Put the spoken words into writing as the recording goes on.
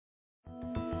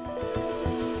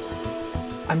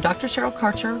I'm Dr. Cheryl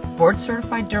Karcher,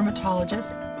 board-certified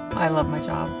dermatologist. I love my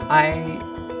job. I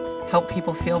help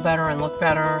people feel better and look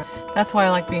better. That's why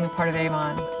I like being a part of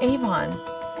Avon. Avon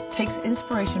takes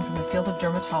inspiration from the field of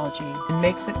dermatology and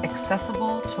makes it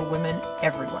accessible to women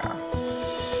everywhere.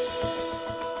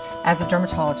 As a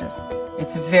dermatologist,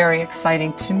 it's very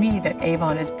exciting to me that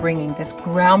Avon is bringing this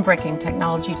groundbreaking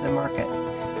technology to the market.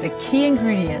 The key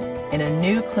ingredient in a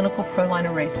new clinical Pro-Line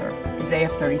eraser is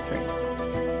AF33.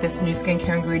 This new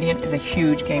skincare ingredient is a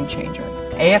huge game changer.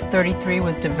 AF33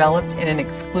 was developed in an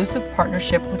exclusive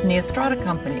partnership with Neostrata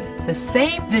Company, the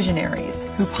same visionaries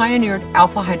who pioneered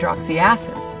alpha hydroxy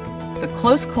acids. The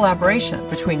close collaboration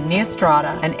between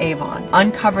Neostrata and Avon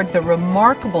uncovered the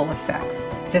remarkable effects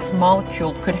this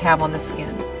molecule could have on the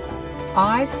skin.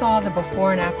 I saw the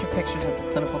before and after pictures of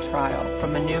the clinical trial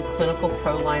from a new clinical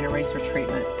Pro-Line eraser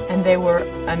treatment, and they were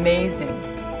amazing.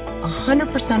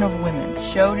 100% of women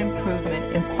showed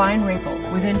improvement in fine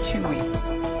wrinkles within 2 weeks.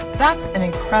 That's an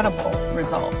incredible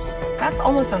result. That's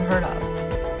almost unheard of.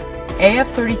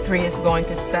 AF33 is going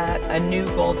to set a new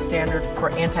gold standard for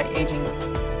anti-aging.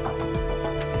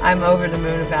 I'm over the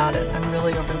moon about it. I'm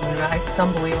really over the moon. It's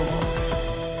unbelievable.